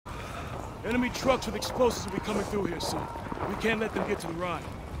Enemy trucks with explosives will be coming through here soon. We can't let them get to the Rhine.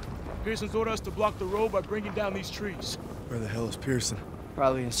 Pearson's ordered us to block the road by bringing down these trees. Where the hell is Pearson?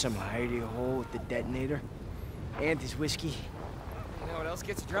 Probably in some hidey hole with the detonator. And his whiskey. You know what else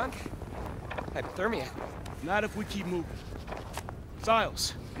gets you drunk? Hypothermia. Not if we keep moving.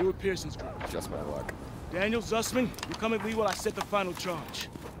 Siles, you're with Pearson's group. Just my luck. Daniel, Zussman, you come and lead while I set the final charge.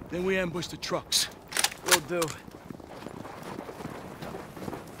 Then we ambush the trucks. Will do.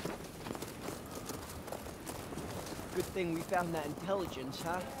 Good thing we found that intelligence,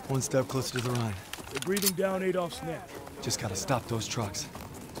 huh? One step closer to the Rhine. They're breathing down Adolf's neck. Just gotta stop those trucks.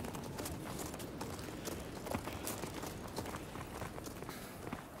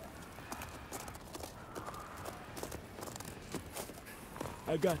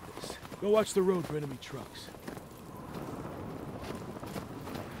 I got this. Go watch the road for enemy trucks.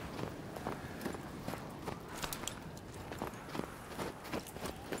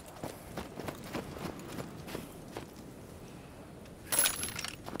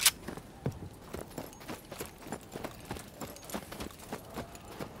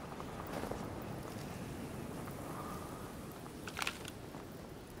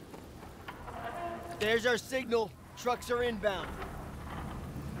 There's our signal. Trucks are inbound.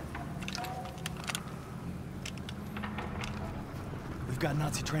 We've got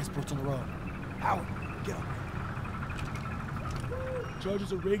Nazi transports on the road. Howard, get up here.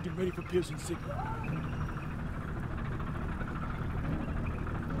 Charges are rigged and ready for Pearson's signal.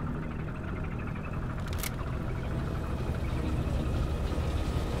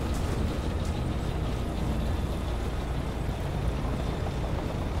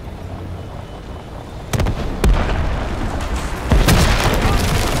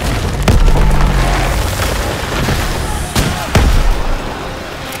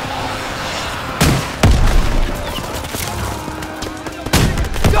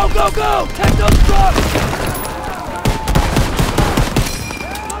 Go, go! Take those trucks!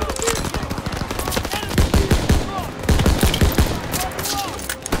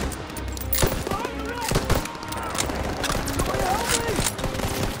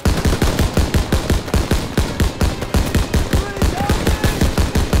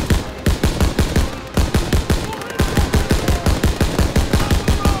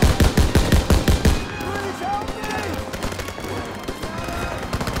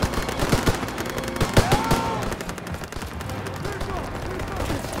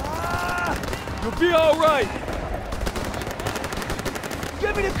 You'll be all right.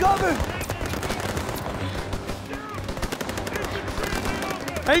 Give me the cover!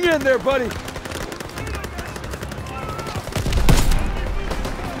 Hang in there, buddy.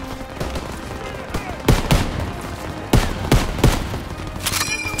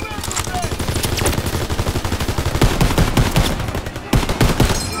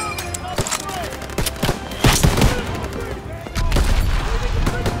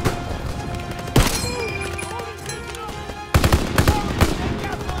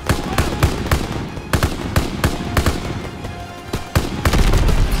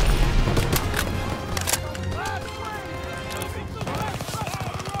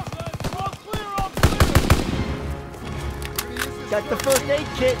 Got the first aid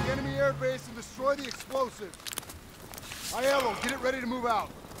kit. The enemy airbase and destroy the explosives. Aiello, get it ready to move out.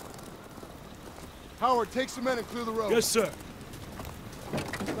 Howard, take some men and clear the road. Yes, sir.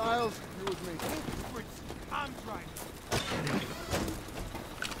 Stiles, you're with me. I'm trying.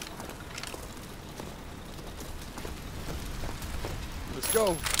 Let's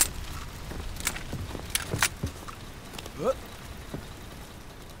go.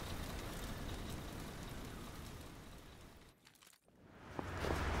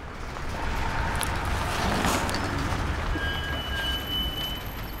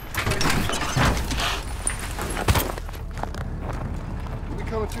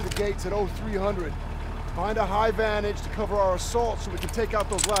 Coming through the gates at 0300. Find a high vantage to cover our assault so we can take out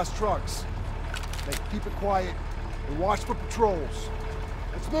those last trucks. Then keep it quiet and watch for patrols.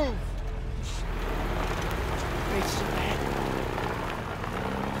 Let's move. Thanks so bad.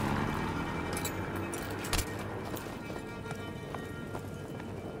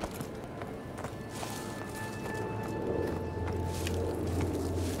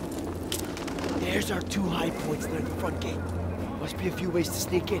 There's our two high points near the front gate. Must be a few ways to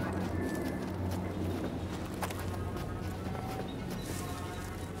sneak in.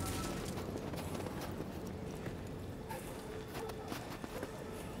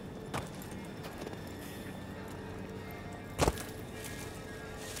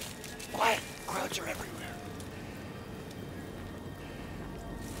 Quiet! Crowds are everywhere.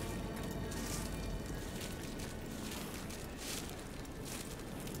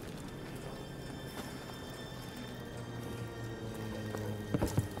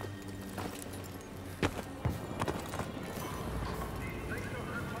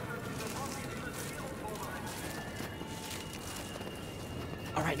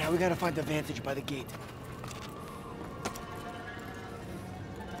 All right, now we gotta find the vantage by the gate.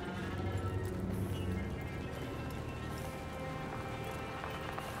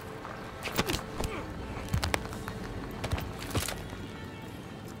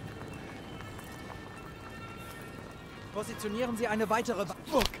 Positionieren Sie eine weitere...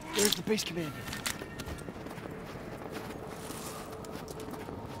 Look, there's the base commander.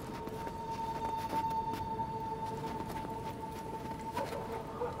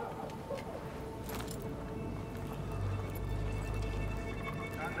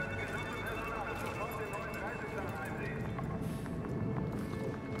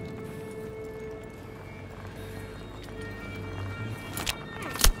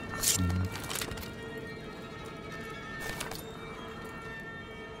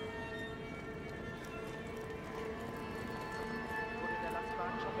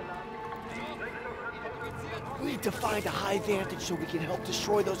 We need to find a high vantage so we can help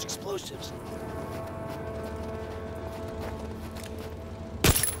destroy those explosives.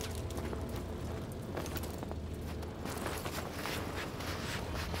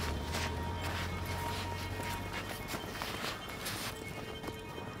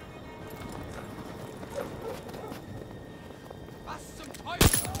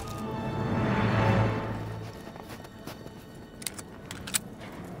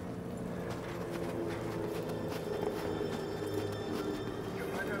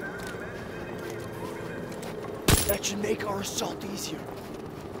 That should make our assault easier.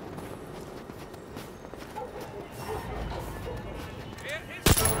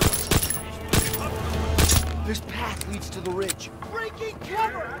 This path leads to the ridge. Breaking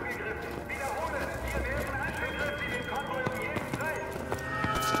cover!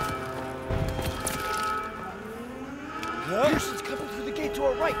 Pearson's coming through the gate to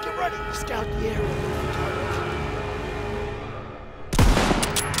our right. Get ready. Scout the area.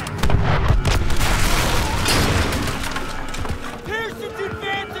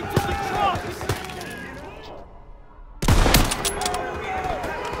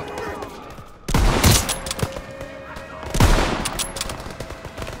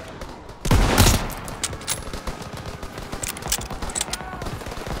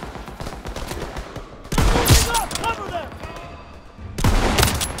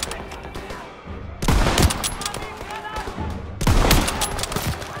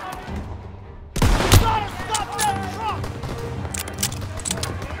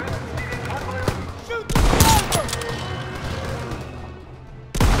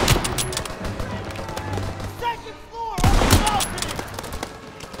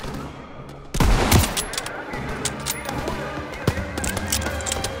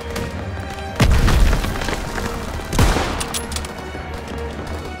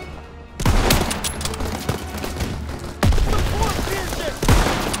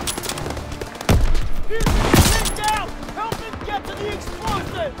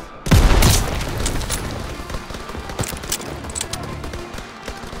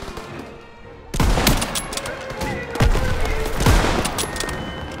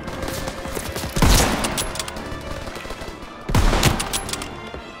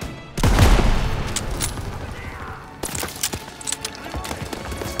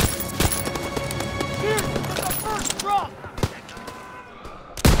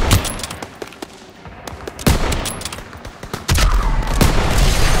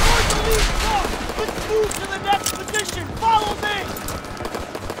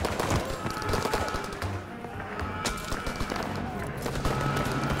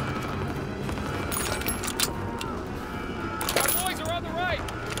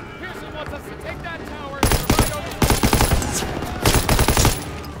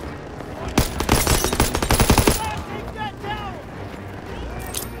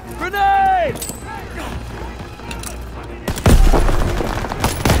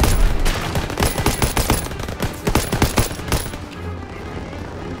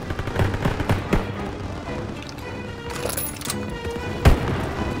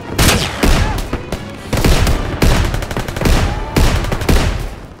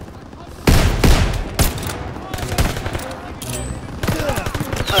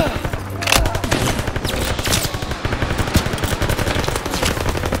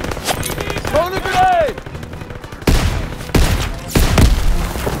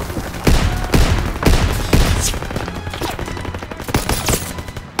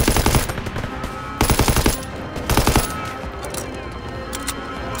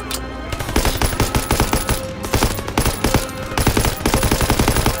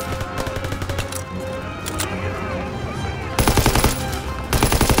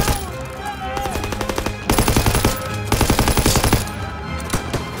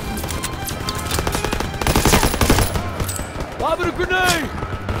 a grenade!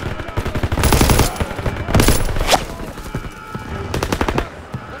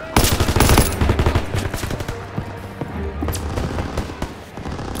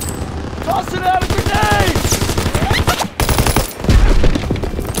 Tossing out a grenade!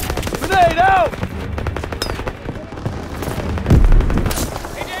 Grenade out!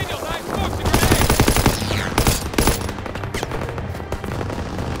 Hey, Daniels, I smoked the grenade!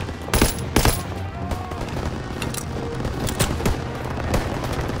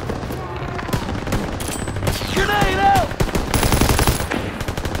 Grenade out!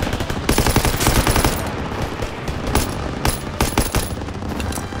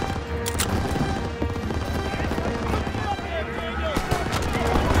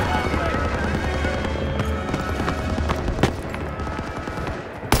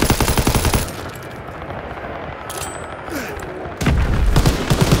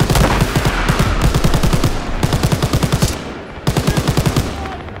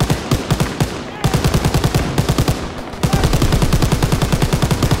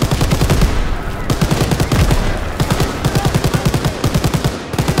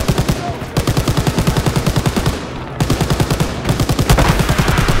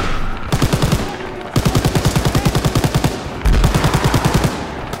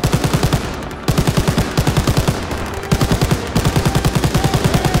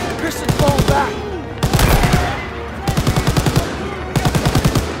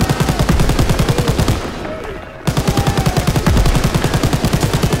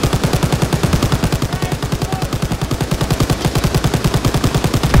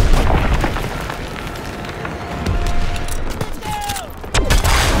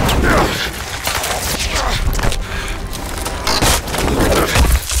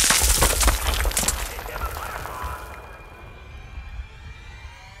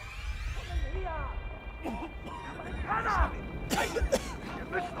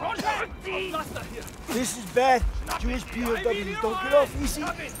 This is bad. Jewish POWs don't get off easy.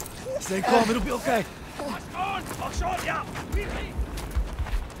 Stay calm, it'll be okay.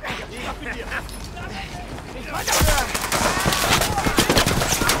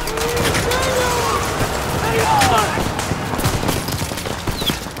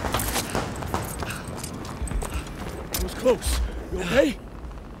 It was close. You okay?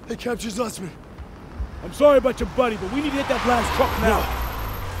 They captured Zussman. I'm sorry about your buddy, but we need to hit that last truck now.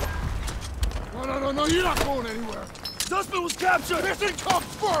 No, you're not going anywhere. Zussman was captured! Mission comes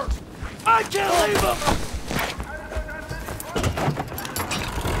first! I can't leave him!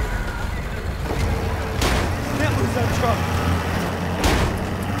 Can't lose that truck.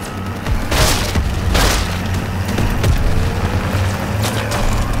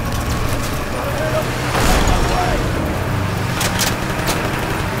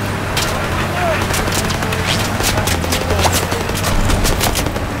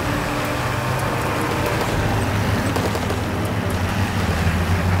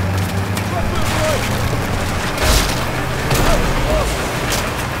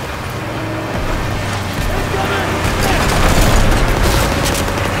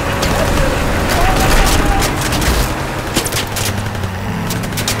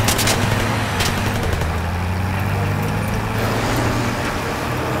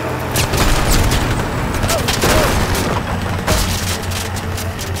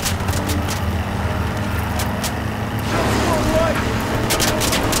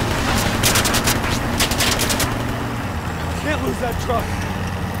 Can't lose that truck.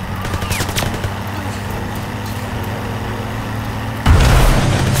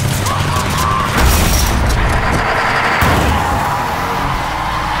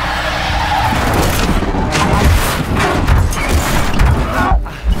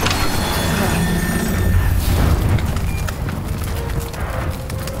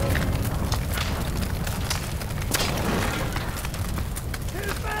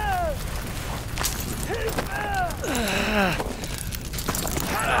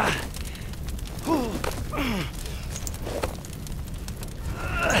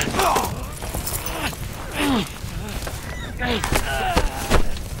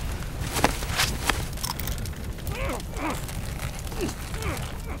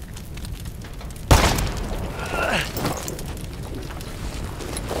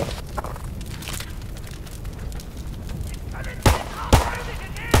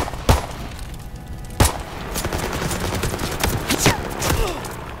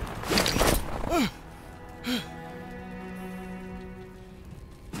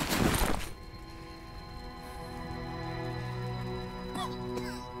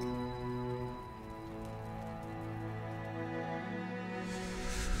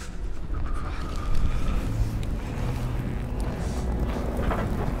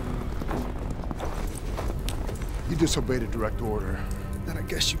 disobeyed a direct order. Then I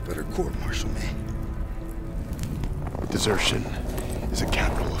guess you better court-martial me. Desertion is a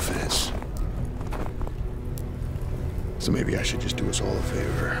capital offense. So maybe I should just do us all a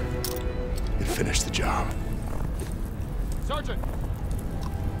favor and finish the job. Sergeant!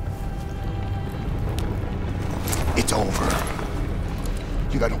 It's over.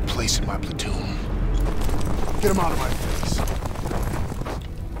 You got no place in my platoon. Get him out of my face.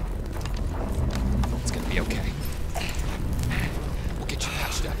 It's gonna be okay. We'll get you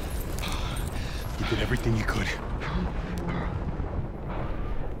patched up. You did everything you could.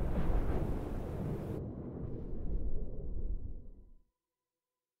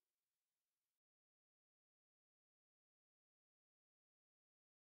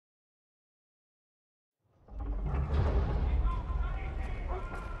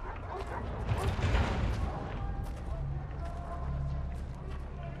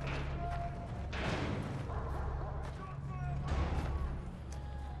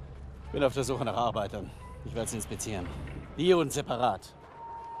 Ich bin auf der Suche nach Arbeitern. Ich werde sie inspizieren. Die und separat.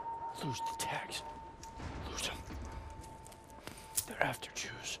 Lose the tags. Lose them. They're after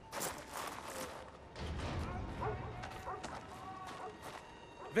Jews.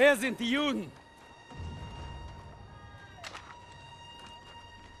 Wer sind die Juden?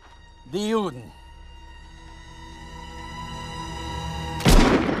 Die Juden.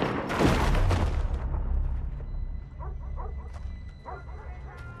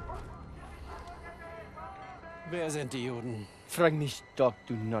 Wer sind die Juden? Frag mich doch,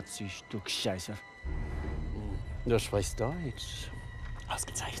 du Nazi-Stück Scheiße. Du sprichst Deutsch.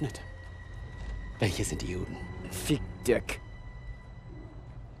 Ausgezeichnet. Welche sind die Juden? Fick Dick.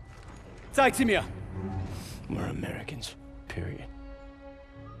 Zeig sie mir! We're Americans. Period.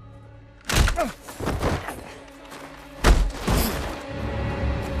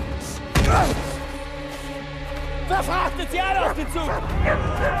 Verfrachtet sie alle auf den Zug!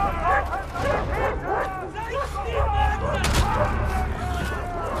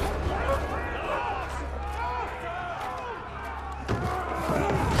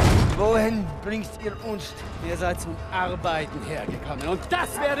 Wohin bringt ihr uns? Ihr seid zum Arbeiten hergekommen und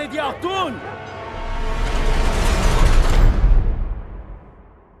das werdet ihr auch tun!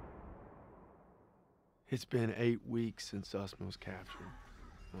 It's been 8 weeks since Usman was captured.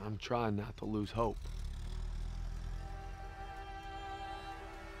 I'm trying not to lose hope.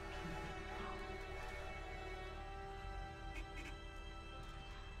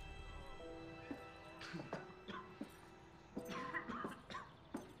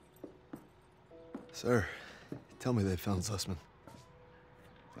 Sir, tell me they found Zussman.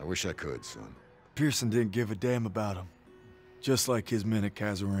 I wish I could, son. Pearson didn't give a damn about him. Just like his men at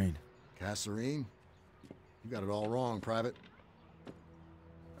Kasserine. Kasserine? You got it all wrong, Private.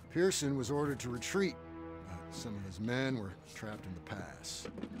 Pearson was ordered to retreat, but some of his men were trapped in the pass.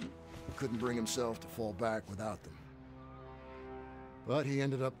 He couldn't bring himself to fall back without them. But he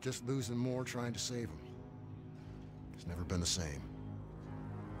ended up just losing more trying to save them. It's never been the same.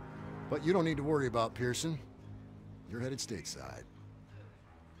 But you don't need to worry about Pearson. You're headed stateside.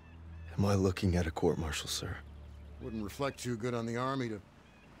 Am I looking at a court-martial, sir? Wouldn't reflect too good on the Army to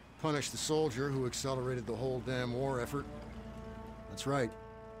punish the soldier who accelerated the whole damn war effort. That's right.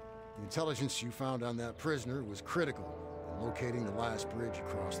 The intelligence you found on that prisoner was critical in locating the last bridge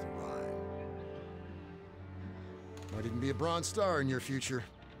across the Rhine. Might even be a Bronze Star in your future.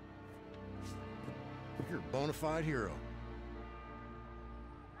 You're a bona fide hero.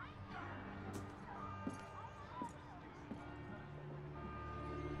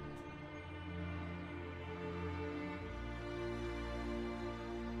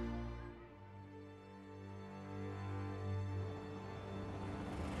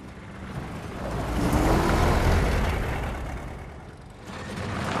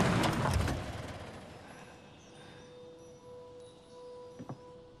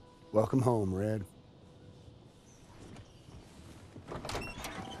 Welcome home, Red.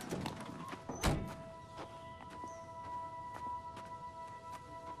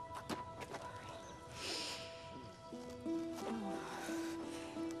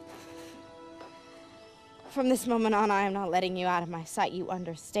 From this moment on, I am not letting you out of my sight. You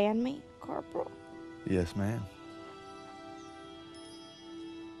understand me, Corporal? Yes, ma'am.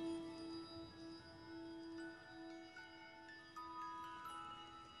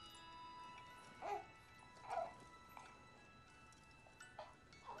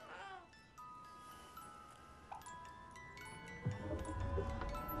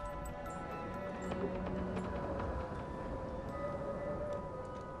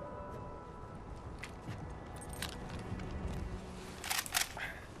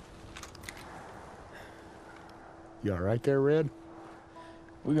 You all right there, Red?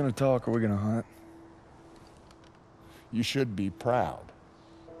 We gonna talk or we gonna hunt? You should be proud.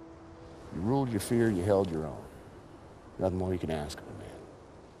 You ruled your fear, you held your own. Nothing more you can ask of a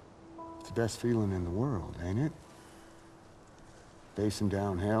man. It's the best feeling in the world, ain't it? Facing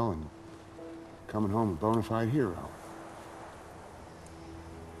down hell and coming home a bona fide hero.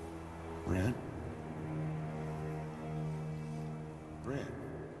 Red? Red?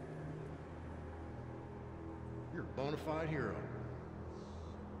 You're a bona fide hero.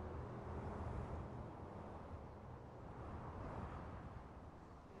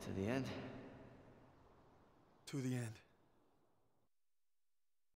 To the end? To the end.